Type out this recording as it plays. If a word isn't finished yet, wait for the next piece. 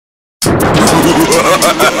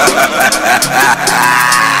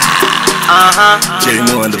J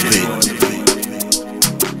Mo on the beat.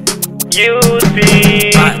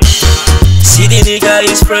 Utee. See the nigga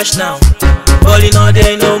is fresh now. Balling all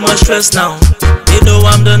day, no more stress now. They know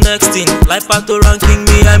I'm the next thing. Like Pato ranking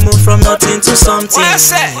me, I move from nothing to something.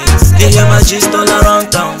 They hear my gist all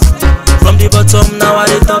around town. From the bottom, now I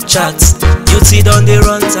the top charts. Utee done they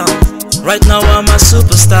run town. Right now I'm a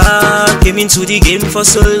superstar. Came into the game for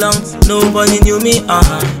so long. Nobody knew me,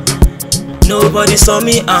 Nobody saw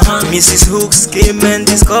me, Mrs. Hooks came and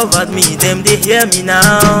discovered me. Them they hear me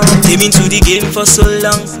now. Came into the game for so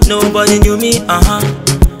long. Nobody knew me,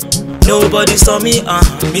 Nobody saw me,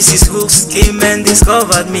 Mrs. Hooks came and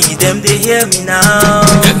discovered me. Them they hear me now.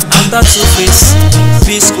 After Two-Face,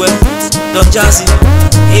 P-Square, Don Jazzy.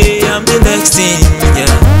 Hey, I'm the next thing,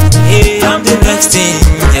 yeah. Hey, I'm the next thing,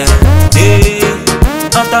 yeah. Hey,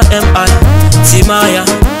 after M.I., Timaya,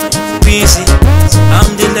 Busy.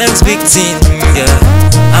 I'm the next big thing, yeah.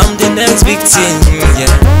 I'm the next big thing,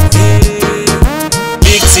 yeah. Hey,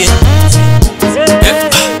 big thing, yeah.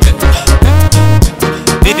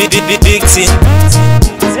 Big thing, big thing, big thing.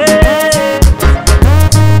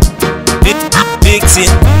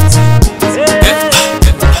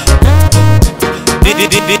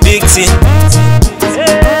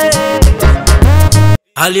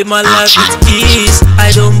 I live my life with ease.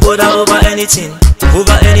 I don't bother over anything.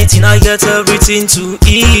 Over anything, I get everything to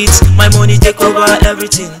eat. My money take over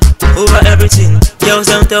everything. Over everything. Girls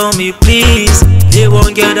them tell me please. They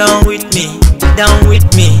won't get down with me. Down with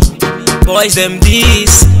me. Boys them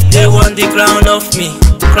this. They want the crown of me.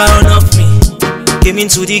 Crown of me. Came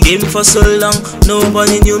into the game for so long.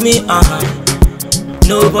 Nobody knew me,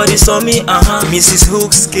 Nobody saw me, Mrs.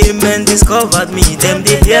 Hooks came and discovered me. Them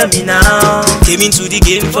they hear me now. Came into the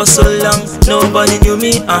game for so long. Nobody knew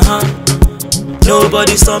me,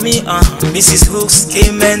 Nobody saw me, Mrs. Hooks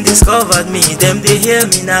came and discovered me. Them they hear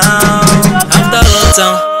me now. After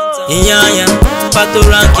Runtown, yeah, Pato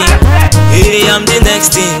ranking. Hey, I'm the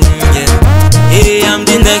next thing, yeah. Hey, I'm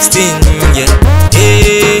the next thing, yeah.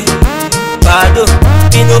 Hey, Pado,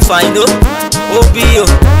 Pino Findo, Obio.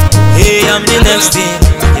 Hey, I'm the next thing,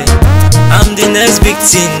 yeah. I'm the next big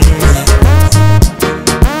thing, yeah.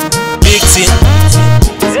 Big thing,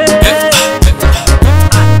 yeah.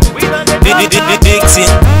 Big thing, big thing,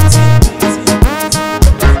 yeah.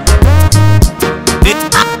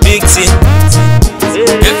 Big thing.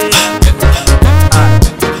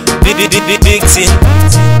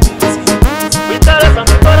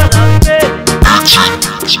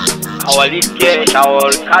 Our lift cash, our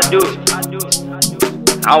Ricardo,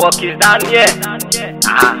 our kids down here.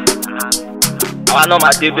 Our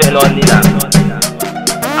normal table on Nina.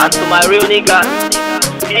 And to my real nigga,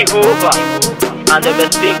 Steve over. And the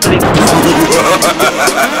best thing click.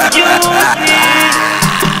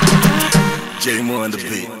 J Mo on the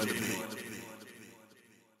beat.